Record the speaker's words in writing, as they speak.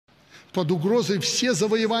Под угрозой все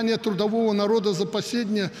завоевания трудового народа за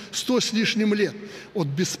последние 100 с лишним лет, от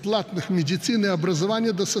бесплатных медицины и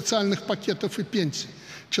образования до социальных пакетов и пенсий.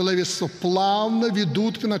 Человечество плавно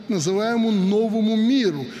ведут к так называемому новому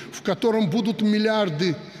миру, в котором будут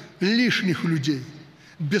миллиарды лишних людей,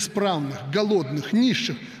 бесправных, голодных,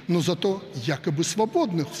 нищих, но зато якобы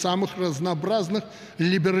свободных в самых разнообразных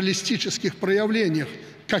либералистических проявлениях.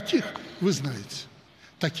 Каких, вы знаете.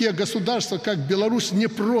 Такие государства, как Беларусь, не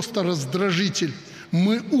просто раздражитель,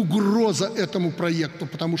 мы угроза этому проекту,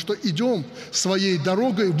 потому что идем своей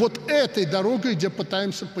дорогой, вот этой дорогой, где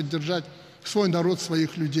пытаемся поддержать свой народ,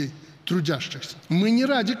 своих людей, трудящихся. Мы не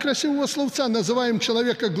ради красивого словца называем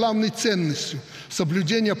человека главной ценностью.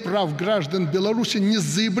 Соблюдение прав граждан Беларуси –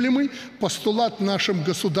 незыблемый постулат в нашем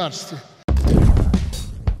государстве.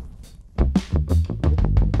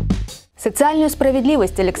 Социальную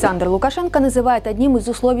справедливость Александр Лукашенко называет одним из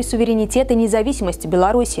условий суверенитета и независимости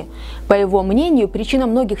Беларуси. По его мнению, причина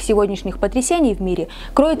многих сегодняшних потрясений в мире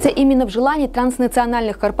кроется именно в желании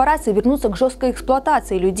транснациональных корпораций вернуться к жесткой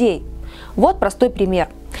эксплуатации людей. Вот простой пример.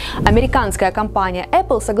 Американская компания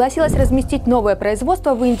Apple согласилась разместить новое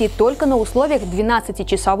производство в Индии только на условиях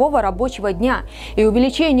 12-часового рабочего дня и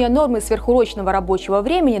увеличения нормы сверхурочного рабочего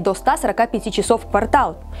времени до 145 часов в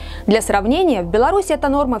квартал. Для сравнения, в Беларуси эта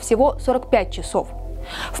норма всего 45 часов.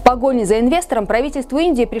 В погоне за инвестором правительству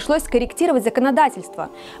Индии пришлось скорректировать законодательство.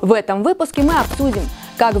 В этом выпуске мы обсудим,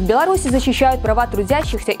 как в Беларуси защищают права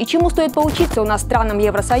трудящихся и чему стоит поучиться у нас странам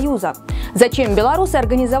Евросоюза, зачем белорусы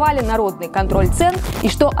организовали народный контроль цен и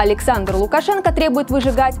что Александр Лукашенко требует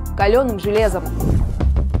выжигать калёным железом.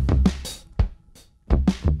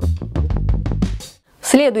 В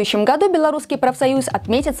следующем году белорусский профсоюз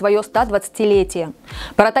отметит свое 120-летие.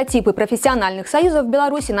 Прототипы профессиональных союзов в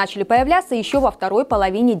Беларуси начали появляться еще во второй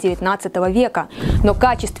половине XIX века. Но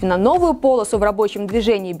качественно новую полосу в рабочем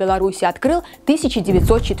движении Беларуси открыл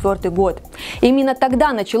 1904 год. Именно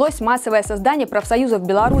тогда началось массовое создание профсоюзов в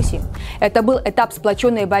Беларуси. Это был этап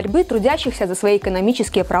сплоченной борьбы трудящихся за свои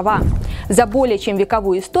экономические права. За более чем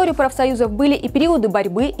вековую историю профсоюзов были и периоды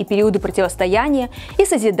борьбы, и периоды противостояния, и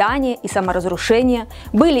созидания, и саморазрушения.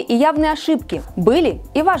 Были и явные ошибки, были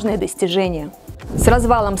и важные достижения. С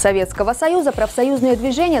развалом Советского Союза профсоюзное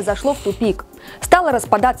движение зашло в тупик, стало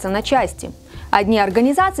распадаться на части. Одни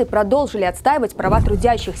организации продолжили отстаивать права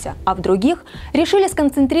трудящихся, а в других решили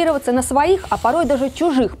сконцентрироваться на своих, а порой даже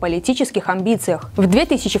чужих политических амбициях. В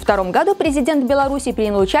 2002 году президент Беларуси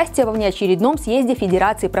принял участие во внеочередном съезде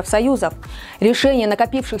Федерации профсоюзов. Решение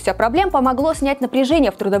накопившихся проблем помогло снять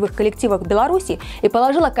напряжение в трудовых коллективах Беларуси и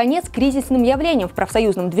положило конец кризисным явлениям в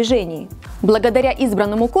профсоюзном движении. Благодаря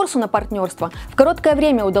избранному курсу на партнерство в короткое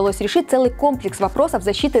время удалось решить целый комплекс вопросов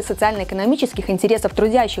защиты социально-экономических интересов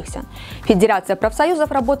трудящихся. Федерация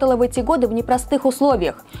профсоюзов работала в эти годы в непростых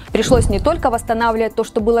условиях. Пришлось не только восстанавливать то,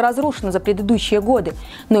 что было разрушено за предыдущие годы,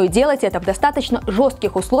 но и делать это в достаточно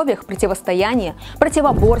жестких условиях противостояния,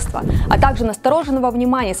 противоборства, а также настороженного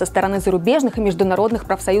внимания со стороны зарубежных и международных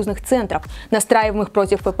профсоюзных центров, настраиваемых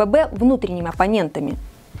против ФПБ внутренними оппонентами.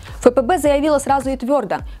 ФПБ заявила сразу и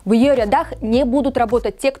твердо: в ее рядах не будут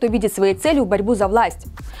работать те, кто видит своей целью борьбу за власть.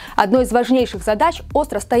 Одной из важнейших задач,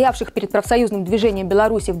 остро стоявших перед профсоюзным движением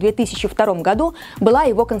Беларуси в 2002 году, была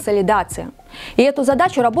его консолидация. И эту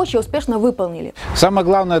задачу рабочие успешно выполнили. Самое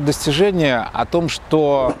главное достижение о том,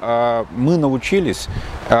 что мы научились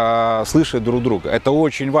слышать друг друга. Это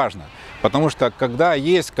очень важно. Потому что когда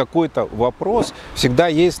есть какой-то вопрос, всегда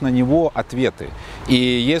есть на него ответы. И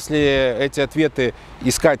если эти ответы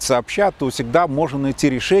искать сообща, то всегда можно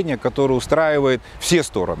найти решение, которое устраивает все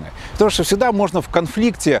стороны. Потому что всегда можно в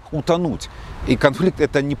конфликте утонуть. И конфликт –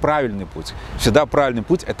 это неправильный путь. Всегда правильный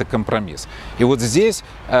путь – это компромисс. И вот здесь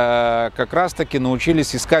как раз-таки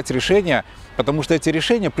научились искать решения, потому что эти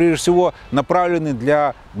решения, прежде всего, направлены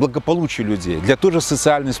для благополучия людей, для той же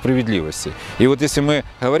социальной справедливости. И вот если мы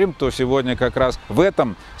говорим, то сегодня как раз в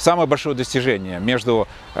этом самое большое достижение между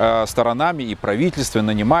сторонами и правительством, и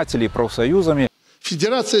нанимателей, и профсоюзами.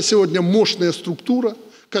 Федерация сегодня мощная структура,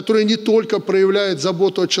 которая не только проявляет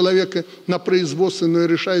заботу о человеке на производстве, но и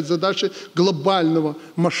решает задачи глобального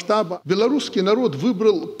масштаба. Белорусский народ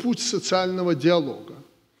выбрал путь социального диалога.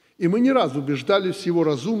 И мы не раз убеждались в его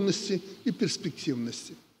разумности и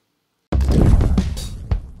перспективности.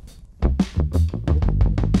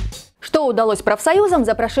 Что Что удалось профсоюзам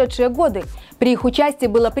за прошедшие годы? При их участии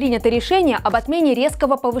было принято решение об отмене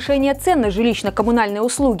резкого повышения цен на жилищно-коммунальные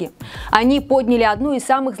услуги. Они подняли одну из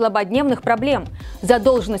самых злободневных проблем –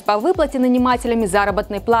 задолженность по выплате нанимателями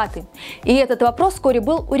заработной платы. И этот вопрос вскоре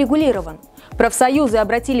был урегулирован. Профсоюзы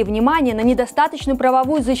обратили внимание на недостаточную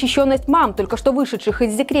правовую защищенность мам, только что вышедших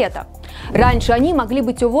из декрета. Раньше они могли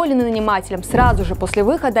быть уволены нанимателем сразу же после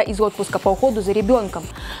выхода из отпуска по уходу за ребенком.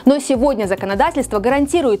 Но сегодня законодательство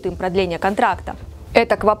гарантирует им продление контракта.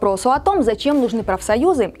 Это к вопросу о том, зачем нужны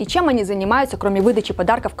профсоюзы и чем они занимаются, кроме выдачи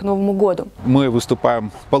подарков к Новому году. Мы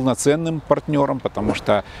выступаем полноценным партнером, потому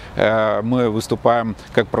что мы выступаем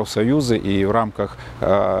как профсоюзы и в рамках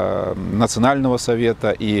Национального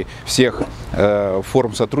совета и всех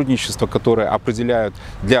форм сотрудничества, которые определяют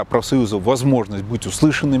для профсоюзов возможность быть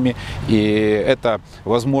услышанными. И эта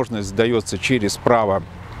возможность дается через право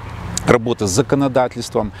работа с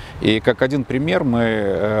законодательством. И как один пример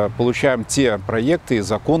мы получаем те проекты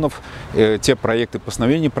законов, те проекты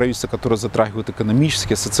постановлений правительства, которые затрагивают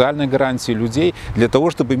экономические, социальные гарантии людей, для того,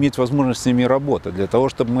 чтобы иметь возможность с ними работать, для того,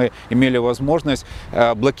 чтобы мы имели возможность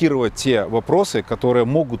блокировать те вопросы, которые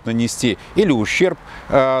могут нанести или ущерб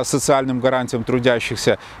социальным гарантиям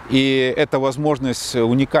трудящихся. И эта возможность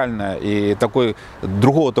уникальная. И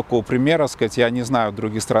другого такого примера, сказать, я не знаю в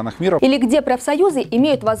других странах мира. Или где профсоюзы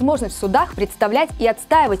имеют возможность в судах представлять и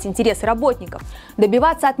отстаивать интересы работников,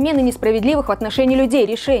 добиваться отмены несправедливых в отношении людей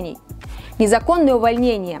решений. Незаконные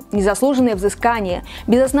увольнения, незаслуженные взыскания,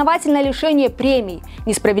 безосновательное лишение премий,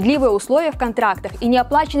 несправедливые условия в контрактах и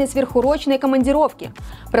неоплаченные сверхурочные командировки.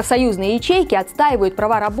 Профсоюзные ячейки отстаивают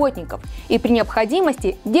права работников и при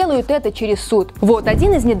необходимости делают это через суд. Вот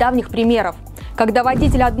один из недавних примеров. Когда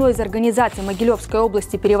водитель одной из организаций Могилевской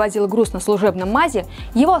области перевозил груз на служебном МАЗе,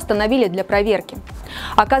 его остановили для проверки.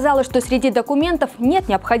 Оказалось, что среди документов нет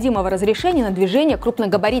необходимого разрешения на движение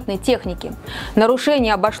крупногабаритной техники.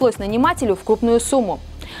 Нарушение обошлось нанимателю в крупную сумму.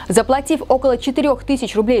 Заплатив около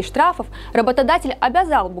 4000 рублей штрафов, работодатель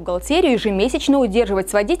обязал бухгалтерию ежемесячно удерживать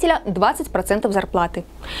с водителя 20% зарплаты.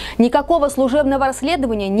 Никакого служебного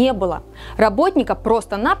расследования не было. Работника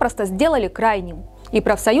просто-напросто сделали крайним. И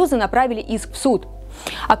профсоюзы направили иск в суд.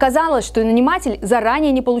 Оказалось, что наниматель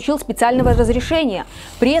заранее не получил специального разрешения,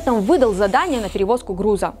 при этом выдал задание на перевозку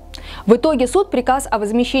груза. В итоге суд приказ о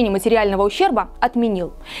возмещении материального ущерба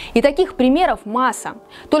отменил. И таких примеров масса.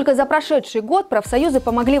 Только за прошедший год профсоюзы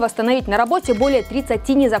помогли восстановить на работе более 30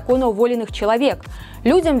 незаконно уволенных человек.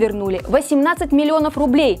 Людям вернули 18 миллионов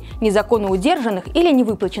рублей незаконно удержанных или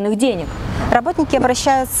невыплаченных денег. Работники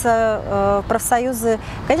обращаются в профсоюзы,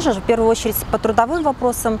 конечно же, в первую очередь по трудовым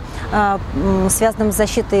вопросам, связанным с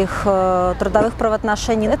защитой их трудовых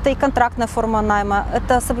правоотношений. Это и контрактная форма найма,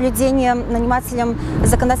 это соблюдение нанимателем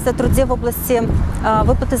законодательства о труде в области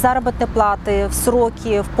выплаты заработной платы в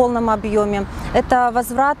сроки, в полном объеме. Это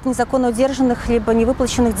возврат незаконно удержанных либо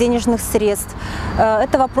невыплаченных денежных средств.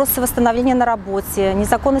 Это вопросы восстановления на работе,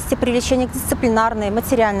 незаконности привлечения к дисциплинарной,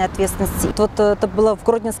 материальной ответственности. Вот это было в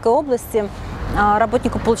Гродненской области.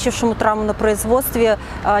 Работнику, получившему травму на производстве,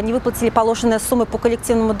 не выплатили положенные суммы по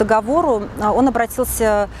коллективному договору. Он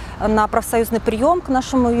обратился на профсоюзный прием к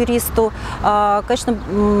нашему юристу. Конечно,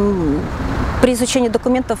 при изучении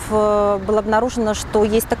документов было обнаружено, что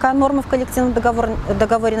есть такая норма в коллективном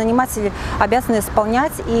договоре, наниматели обязаны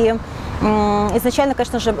исполнять. И изначально,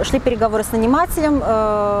 конечно же, шли переговоры с нанимателем,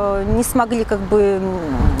 не смогли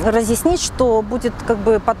разъяснить, что будет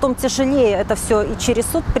потом тяжелее это все и через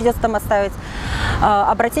суд придется там оставить.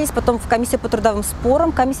 Обратились потом в комиссию по трудовым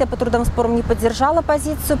спорам. Комиссия по трудовым спорам не поддержала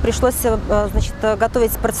позицию, пришлось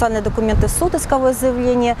готовить процессуальные документы в суд, исковое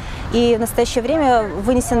заявление. И в настоящее время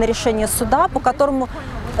вынесено решение суда, по которому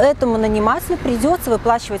этому нанимателю придется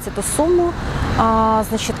выплачивать эту сумму,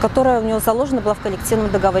 которая у него заложена была в коллективном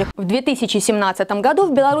договоре. В 2017 году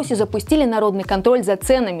в Беларуси запустили народный контроль за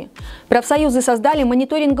ценами. Профсоюзы создали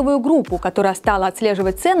мониторинговую группу, которая стала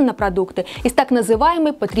отслеживать цены на продукты из так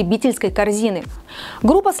называемой потребительской корзины.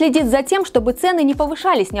 Группа следит за тем, чтобы цены не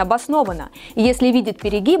повышались необоснованно, и если видит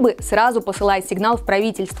перегибы, сразу посылает сигнал в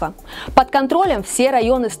правительство. Под контролем все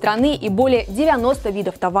районы страны и более 90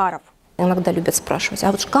 видов товаров. Иногда любят спрашивать,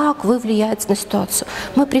 а вот как вы влияете на ситуацию?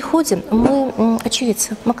 Мы приходим, мы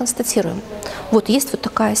очевидцы, мы констатируем. Вот есть вот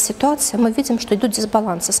такая ситуация, мы видим, что идут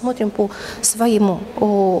дисбалансы, смотрим по своему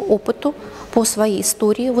опыту, по своей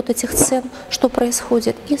истории вот этих цен, что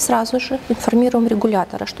происходит, и сразу же информируем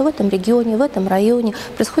регулятора, что в этом регионе, в этом районе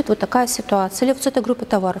происходит вот такая ситуация, или вот с этой группой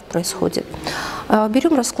товаров происходит.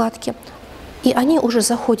 Берем раскладки, И они уже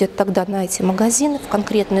заходят тогда на эти магазины, в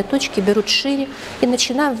конкретные точки, берут шире и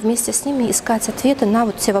начинаем вместе с ними искать ответы на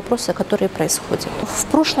вот те вопросы, которые происходят. В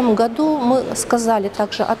прошлом году мы сказали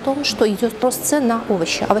также о том, что идет рост цен на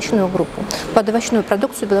овощи, овощную группу, под овощную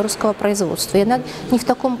продукцию белорусского производства. И она не в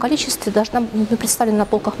таком количестве должна быть представлена на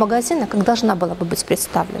полках магазина, как должна была бы быть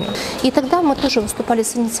представлена. И тогда мы тоже выступали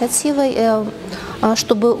с инициативой,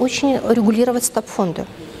 чтобы очень регулировать стоп-фонды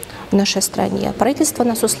в нашей стране. Правительство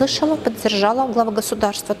нас услышало, поддержало, глава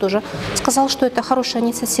государства тоже сказал, что это хорошая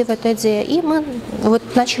инициатива, эта идея, и мы вот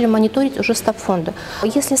начали мониторить уже стоп-фонды.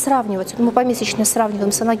 Если сравнивать, мы помесячно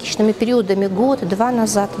сравниваем с аналогичными периодами год-два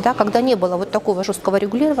назад, да, когда не было вот такого жесткого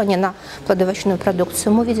регулирования на плодовочную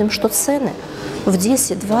продукцию, мы видим, что цены в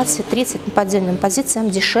 10, 20, 30 по отдельным позициям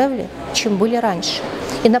дешевле, чем были раньше.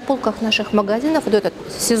 И на полках наших магазинов вот этот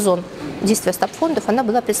сезон действия стоп-фондов, она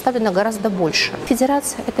была представлена гораздо больше.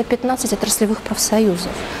 Федерация – это 15 отраслевых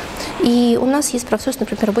профсоюзов. И у нас есть профсоюз,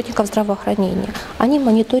 например, работников здравоохранения. Они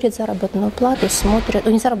мониторят заработную плату, смотрят,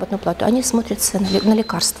 не заработную плату, они смотрят цены на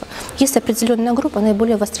лекарства. Есть определенная группа,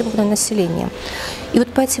 наиболее востребованная населением. И вот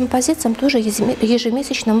по этим позициям тоже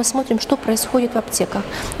ежемесячно мы смотрим, что происходит в аптеках.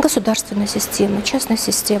 Государственная система, частная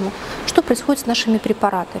система, что происходит с нашими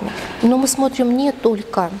препаратами. Но мы смотрим не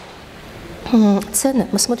только цены,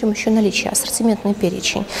 мы смотрим еще наличие, ассортиментный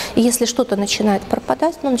перечень. И если что-то начинает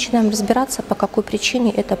пропадать, мы начинаем разбираться, по какой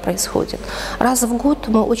причине это происходит. Раз в год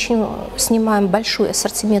мы очень снимаем большой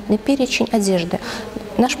ассортиментный перечень одежды.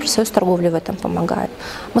 Наш профсоюз торговли в этом помогает.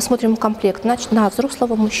 Мы смотрим комплект на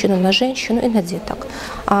взрослого мужчину, на женщину и на деток.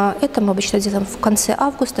 Это мы обычно делаем в конце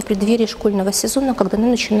августа, в преддверии школьного сезона, когда они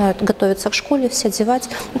начинают готовиться к школе, все одевать,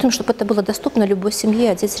 чтобы это было доступно любой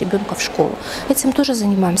семье одеть ребенка в школу. Этим тоже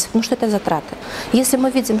занимаемся, потому что это затраты. Если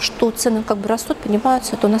мы видим, что цены как бы растут,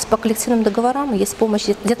 поднимаются, то у нас по коллективным договорам есть помощь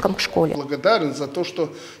деткам к школе. Благодарен за то,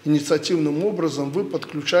 что инициативным образом вы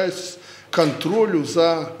подключаетесь к контролю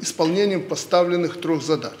за исполнением поставленных 3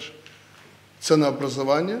 задач: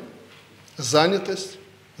 ценообразование, занятость,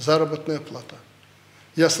 заработная плата.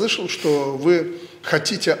 Я слышал, что вы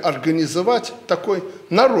хотите организовать такой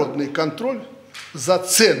народный контроль за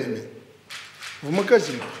ценами в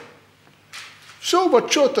магазинах. Все в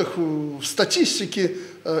отчетах, в статистике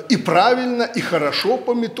и правильно, и хорошо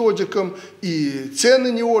по методикам, и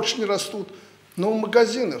цены не очень растут. Но в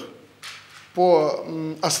магазинах по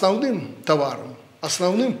основным товарам,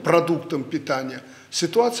 основным продуктам питания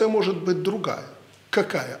ситуация может быть другая.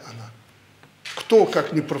 Какая она? Кто,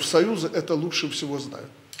 как не профсоюзы, это лучше всего знает.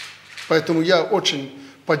 Поэтому я очень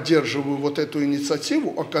поддерживаю вот эту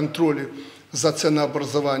инициативу о контроле за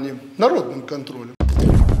ценообразованием, народным контролем.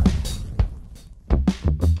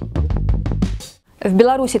 В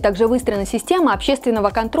Беларуси также выстроена система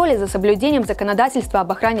общественного контроля за соблюдением законодательства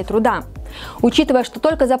об охране труда. Учитывая, что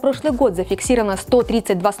только за прошлый год зафиксировано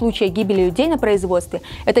 132 случая гибели людей на производстве,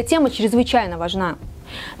 эта тема чрезвычайно важна.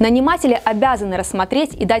 Наниматели обязаны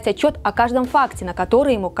рассмотреть и дать отчет о каждом факте, на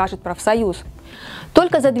который им укажет профсоюз.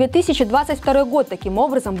 Только за 2022 год таким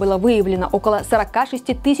образом было выявлено около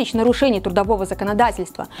 46 тысяч нарушений трудового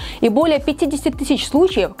законодательства и более 50 тысяч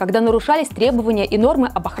случаев, когда нарушались требования и нормы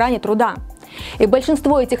об охране труда. И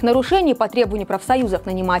большинство этих нарушений по требованию профсоюзов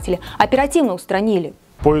наниматели оперативно устранили.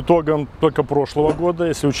 По итогам только прошлого года,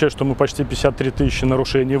 если учесть, что мы почти 53 тысячи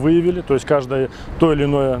нарушений выявили, то есть каждое то или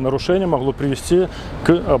иное нарушение могло привести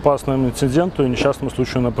к опасному инциденту и несчастному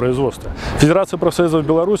случаю на производстве. Федерация профсоюзов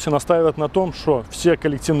Беларуси настаивает на том, что все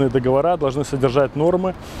коллективные договора должны содержать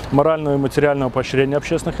нормы морального и материального поощрения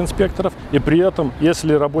общественных инспекторов, и при этом,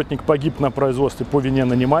 если работник погиб на производстве по вине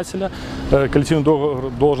нанимателя, коллективный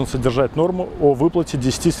договор должен содержать норму о выплате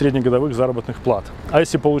 10 среднегодовых заработных плат. А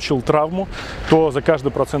если получил травму, то за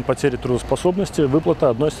каждый процент потери трудоспособности выплата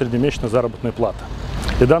одной среднемесячной заработной платы.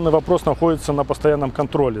 И данный вопрос находится на постоянном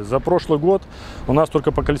контроле. За прошлый год у нас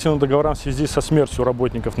только по коллективным договорам в связи со смертью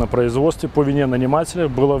работников на производстве по вине нанимателя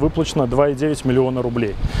было выплачено 2,9 миллиона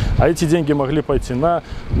рублей. А эти деньги могли пойти на,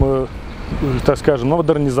 так скажем, на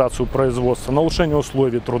модернизацию производства, на улучшение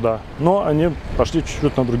условий труда, но они пошли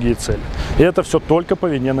чуть-чуть на другие цели. И это все только по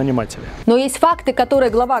вине нанимателя. Но есть факты, которые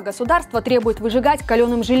глава государства требует выжигать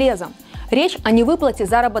калёным железом. Речь о невыплате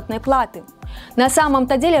заработной платы. На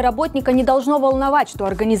самом-то деле работника не должно волновать, что у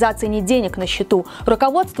организации нет денег на счету,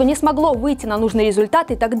 руководство не смогло выйти на нужный результат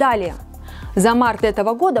и так далее. За март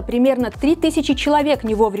этого года примерно 3000 человек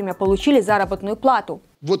не вовремя получили заработную плату.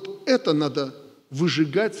 Вот это надо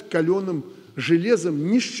выжигать калёным железом,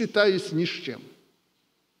 не считаясь ни с чем.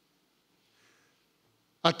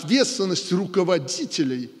 Ответственность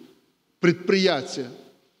руководителей предприятия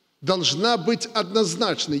должна быть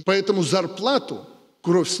однозначной. Поэтому зарплату,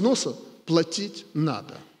 кровь с носа, платить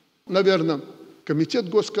надо. наверное, Комитет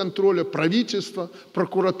госконтроля, правительство,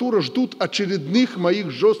 прокуратура ждут очередных моих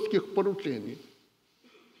жестких поручений.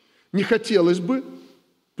 Не хотелось бы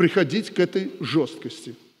приходить к этой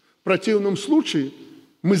жесткости. В противном случае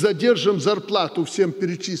мы задержим зарплату всем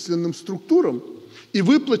перечисленным структурам и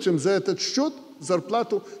выплатим за этот счет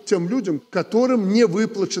зарплату тем людям, которым не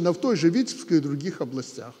выплачено в той же Витебской и других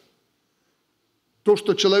областях. То,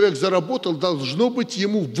 что человек заработал, должно быть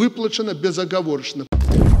ему выплачено безоговорочно.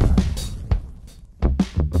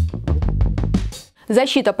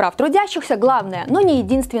 Защита прав трудящихся – главное, но не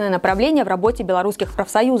единственное направление в работе белорусских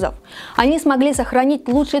профсоюзов. Они смогли сохранить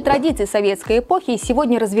лучшие традиции советской эпохи и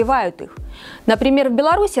сегодня развивают их. Например, в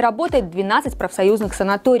Беларуси работает 12 профсоюзных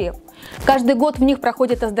санаториев. Каждый год в них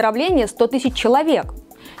проходит оздоровление 100 тысяч человек.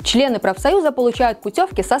 Члены профсоюза получают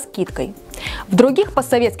путевки со скидкой. В других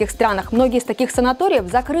постсоветских странах многие из таких санаториев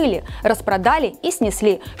закрыли, распродали и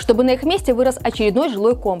снесли, чтобы на их месте вырос очередной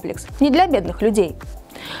жилой комплекс, не для бедных людей.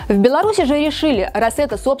 В Беларуси же решили, раз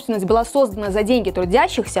эта собственность была создана за деньги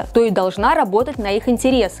трудящихся, то и должна работать на их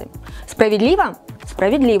интересы. Справедливо?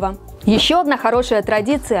 Справедливо. Еще одна хорошая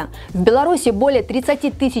традиция. В Беларуси более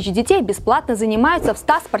 30 тысяч детей бесплатно занимаются в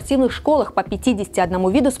 100 спортивных школах по 51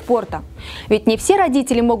 виду спорта. Ведь не все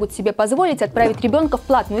родители могут себе позволить отправить ребенка в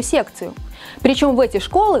платную секцию. Причем в эти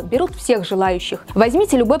школы берут всех желающих.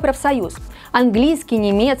 Возьмите любой профсоюз. Английский,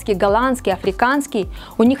 немецкий, голландский, африканский.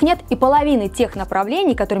 У них нет и половины тех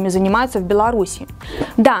направлений, которыми занимаются в Беларуси.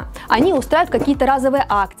 Да, они устраивают какие-то разовые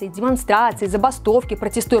акции, демонстрации, забастовки,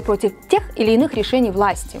 протестуя против тех или иных решений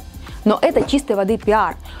власти. Но это чистой воды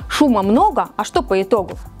пиар. Шума много, а что по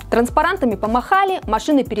итогу? Транспарантами помахали,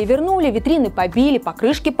 машины перевернули, витрины побили,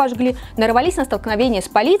 покрышки пожгли, нарвались на столкновение с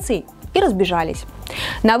полицией и разбежались.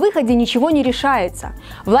 На выходе ничего не решается.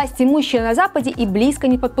 Власть имущие на Западе и близко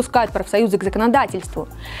не подпускают профсоюзы к законодательству.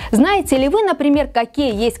 Знаете ли вы, например,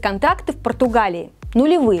 какие есть контракты в Португалии?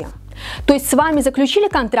 Нулевые. То есть с вами заключили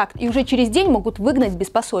контракт и уже через день могут выгнать без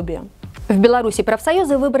пособия. В Беларуси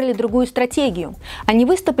профсоюзы выбрали другую стратегию. Они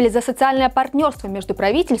выступили за социальное партнерство между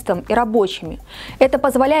правительством и рабочими. Это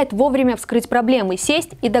позволяет вовремя вскрыть проблемы,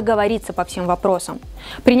 сесть и договориться по всем вопросам.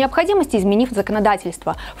 При необходимости изменив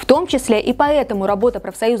законодательство. В том числе и поэтому работа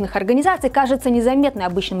профсоюзных организаций кажется незаметной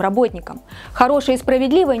обычным работникам. Хорошее и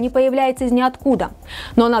справедливое не появляется из ниоткуда.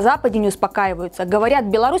 Но на Западе не успокаиваются. Говорят,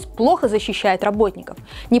 Беларусь плохо защищает работников,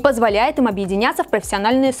 не позволяет им объединяться в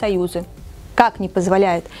профессиональные союзы. Как не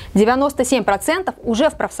позволяет? 97% уже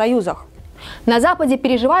в профсоюзах. На Западе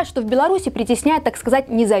переживают, что в Беларуси притесняют, так сказать,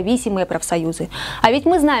 независимые профсоюзы. А ведь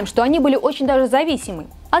мы знаем, что они были очень даже зависимы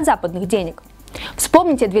от западных денег.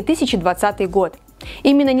 Вспомните 2020 год.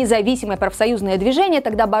 Именно независимое профсоюзное движение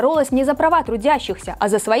тогда боролось не за права трудящихся, а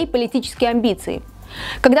за свои политические амбиции.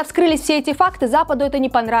 Когда вскрылись все эти факты, Западу это не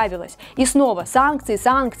понравилось. И снова санкции,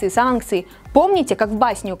 санкции, санкции. Помните, как в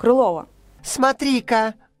басне у Крылова?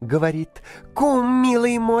 «Смотри-ка, — говорит, — кум,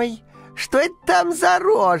 милый мой, что это там за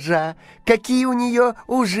рожа? Какие у нее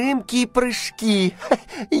ужимки и прыжки!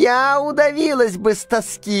 Я удавилась бы с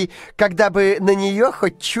тоски, когда бы на нее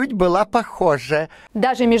хоть чуть была похожа».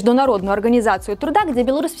 Даже Международную организацию труда, где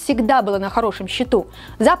Беларусь всегда была на хорошем счету,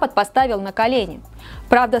 Запад поставил на колени.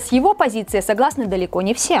 Правда, с его позицией согласны далеко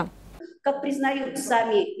не все. Как признают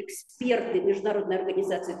сами эксперты Международной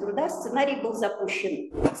организации труда, сценарий был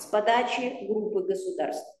запущен с подачи группы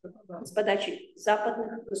государств, с подачи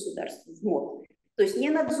западных государств в МОД. То есть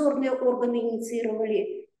не надзорные органы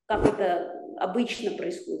инициировали, как это обычно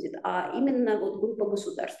происходит, а именно вот группа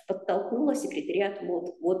государств подтолкнула секретариат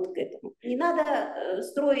МОД вот к этому. Не надо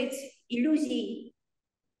строить иллюзий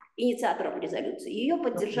инициаторов резолюции. Ее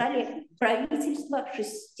поддержали правительства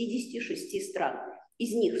 66 стран.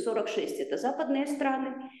 Из них 46 – это западные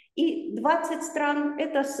страны, и 20 стран –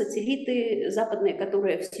 это сателлиты западные,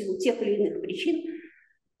 которые в силу тех или иных причин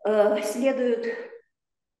следуют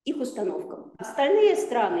их установкам. Остальные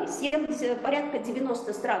страны, порядка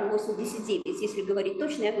 90 стран, 89, если говорить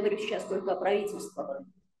точно, я говорю сейчас только о правительствах,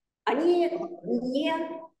 они не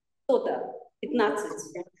кто-то, 15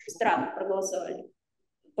 стран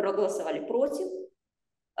проголосовали против,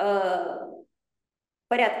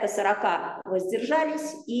 порядка 40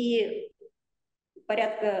 воздержались, и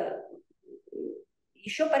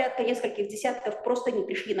еще порядка нескольких десятков просто не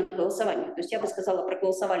пришли на голосование. То есть я бы сказала,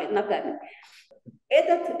 проголосовали ногами.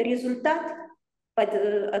 Этот результат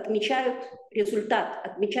отмечают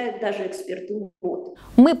даже эксперты МОД.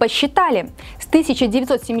 Мы посчитали, с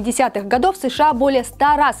 1970-х годов в США более 100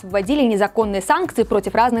 раз вводили незаконные санкции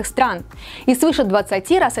против разных стран. И свыше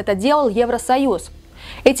 20 раз это делал Евросоюз.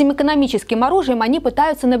 Этим экономическим оружием они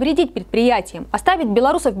пытаются навредить предприятиям, оставить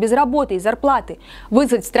белорусов без работы и зарплаты,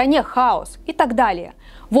 вызвать в стране хаос и так далее.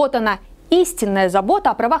 Вот она, истинная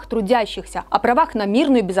забота о правах трудящихся, о правах на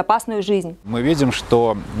мирную и безопасную жизнь. Мы видим,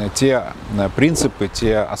 что те принципы,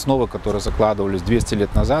 те основы, которые закладывались 200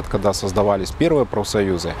 лет назад, когда создавались первые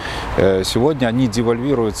профсоюзы, сегодня они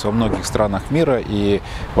девальвируются во многих странах мира, и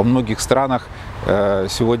во многих странах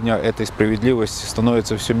сегодня этой справедливости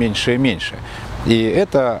становится все меньше и меньше. И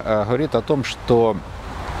это говорит о том, что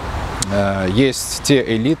есть те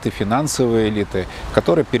элиты, финансовые элиты,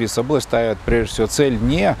 которые перед собой ставят прежде всего цель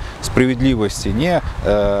не справедливости, не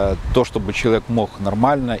то, чтобы человек мог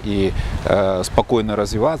нормально и спокойно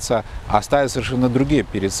развиваться, а ставят совершенно другие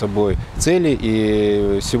перед собой цели.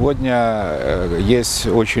 И сегодня есть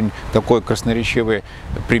очень такой красноречивый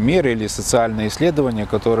пример или социальные исследования,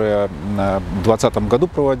 которые в 2020 году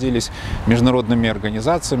проводились международными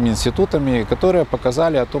организациями, институтами, которые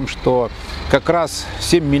показали о том, что как раз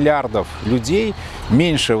 7 миллиардов людей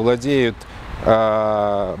меньше владеют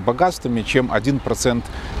богатствами, чем 1%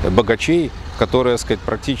 богачей, которые, так сказать,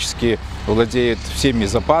 практически владеют всеми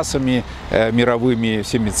запасами мировыми,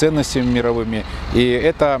 всеми ценностями мировыми. И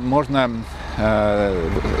это можно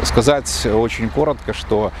сказать очень коротко,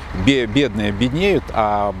 что бедные беднеют,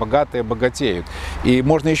 а богатые богатеют. И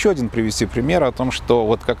можно еще один привести пример о том, что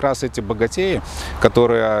вот как раз эти богатеи,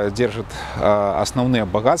 которые держат основные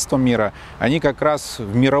богатства мира, они как раз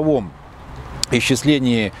в мировом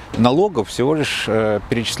исчислении налогов всего лишь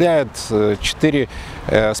перечисляют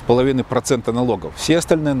 4,5% налогов. Все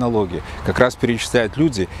остальные налоги как раз перечисляют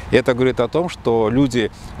люди. И это говорит о том, что люди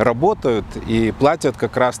работают и платят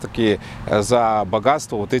как раз-таки за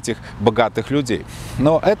богатство вот этих богатых людей.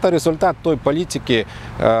 Но это результат той политики,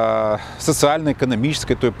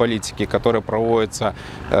 социально-экономической той политики, которая проводится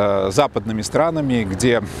западными странами,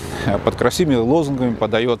 где под красивыми лозунгами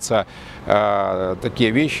подается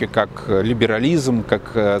такие вещи, как либерализм,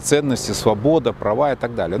 как ценности, свобода, права и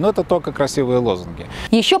так далее. Но это только красивые лозунги.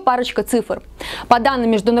 Еще парочка цифр. По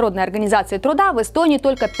данным Международной организации труда, в Эстонии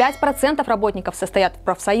только 5% работников состоят в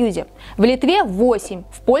профсоюзе. В Литве 8%,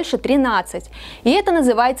 в Польше 13%. И это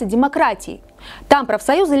называется демократией. Там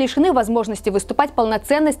профсоюзы лишены возможности выступать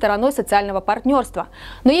полноценной стороной социального партнерства.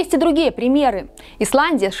 Но есть и другие примеры.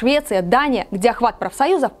 Исландия, Швеция, Дания, где охват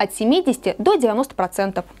профсоюзов от 70 до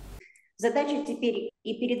 90%. Задача теперь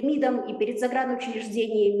и перед МИДом, и перед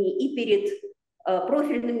загранучреждениями, и перед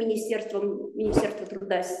профильным министерством, Министерством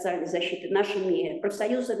труда и социальной защиты, нашими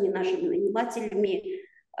профсоюзами, нашими нанимателями,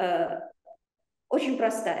 очень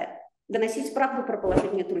простая. Доносить правду про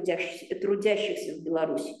положение трудящихся в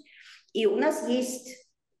Беларуси. И у нас есть,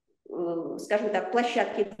 скажем так,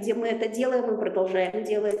 площадки, где мы это делаем, мы продолжаем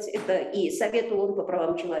делать. Это и Совет ООН по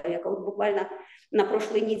правам человека. Вот буквально на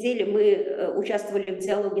прошлой неделе мы участвовали в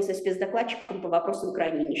диалоге со спецдокладчиком по вопросам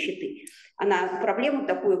крайней нищеты. Она проблему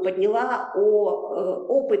такую подняла о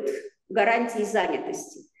опыт гарантии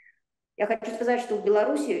занятости. Я хочу сказать, что в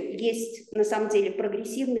Беларуси есть на самом деле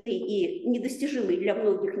прогрессивный и недостижимый для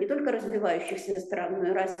многих, не только развивающихся стран, но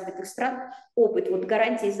и развитых стран, опыт вот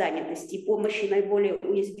гарантии занятости, помощи наиболее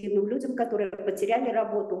уязвимым людям, которые потеряли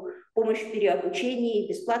работу, помощь в переобучении,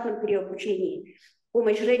 бесплатном переобучении,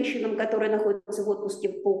 помощь женщинам, которые находятся в отпуске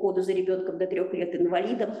по уходу за ребенком до 3 лет,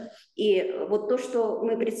 инвалидам. И вот то, что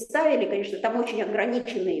мы представили, конечно, там очень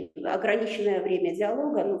ограниченное время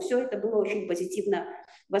диалога, но все это было очень позитивно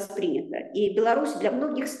воспринято. И Беларусь для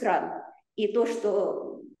многих стран, и то,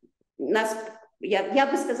 что нас, я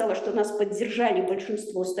бы сказала, что нас поддержали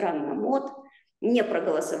большинство стран на МОД, не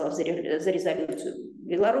проголосовав за резолюцию.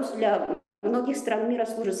 Беларусь для многих стран мира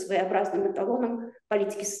служит своеобразным эталоном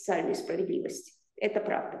политики социальной справедливости. Это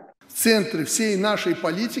правда. В центре всей нашей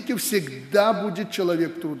политики всегда будет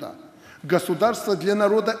человек труда. Государство для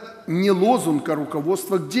народа не лозунг, а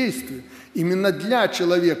руководство к действию. Именно для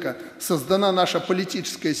человека создана наша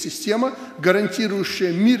политическая система,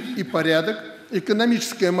 гарантирующая мир и порядок,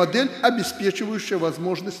 экономическая модель, обеспечивающая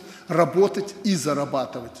возможность работать и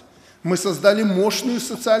зарабатывать. Мы создали мощную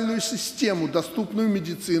социальную систему, доступную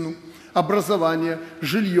медицину, образование,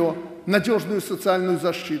 жилье, надежную социальную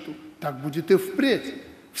защиту. Так будет и впредь.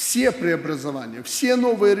 Все преобразования, все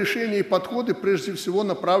новые решения и подходы прежде всего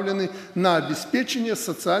направлены на обеспечение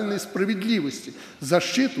социальной справедливости,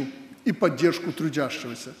 защиту и поддержку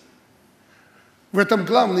трудящегося. В этом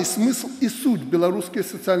главный смысл и суть белорусской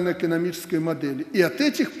социально-экономической модели. И от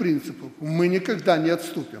этих принципов мы никогда не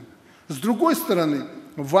отступим. С другой стороны,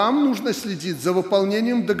 вам нужно следить за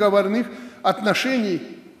выполнением договорных отношений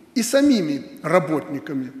и самими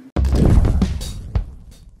работниками.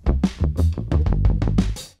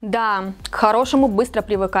 Да, к хорошему быстро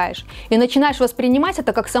привыкаешь и начинаешь воспринимать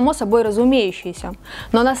это как само собой разумеющееся.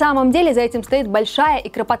 Но на самом деле за этим стоит большая и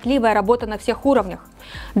кропотливая работа на всех уровнях.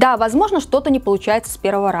 Да, возможно, что-то не получается с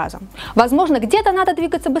первого раза. Возможно, где-то надо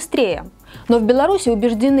двигаться быстрее. Но в Беларуси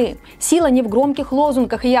убеждены, сила не в громких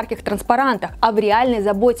лозунгах и ярких транспарантах, а в реальной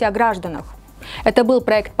заботе о гражданах. Это был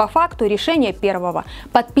проект «По факту. Решение первого».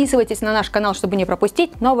 Подписывайтесь на наш канал, чтобы не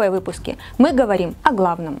пропустить новые выпуски. Мы говорим о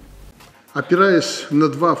главном. Опираясь на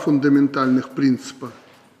два фундаментальных принципа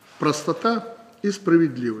 – простота и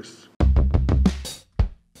справедливость.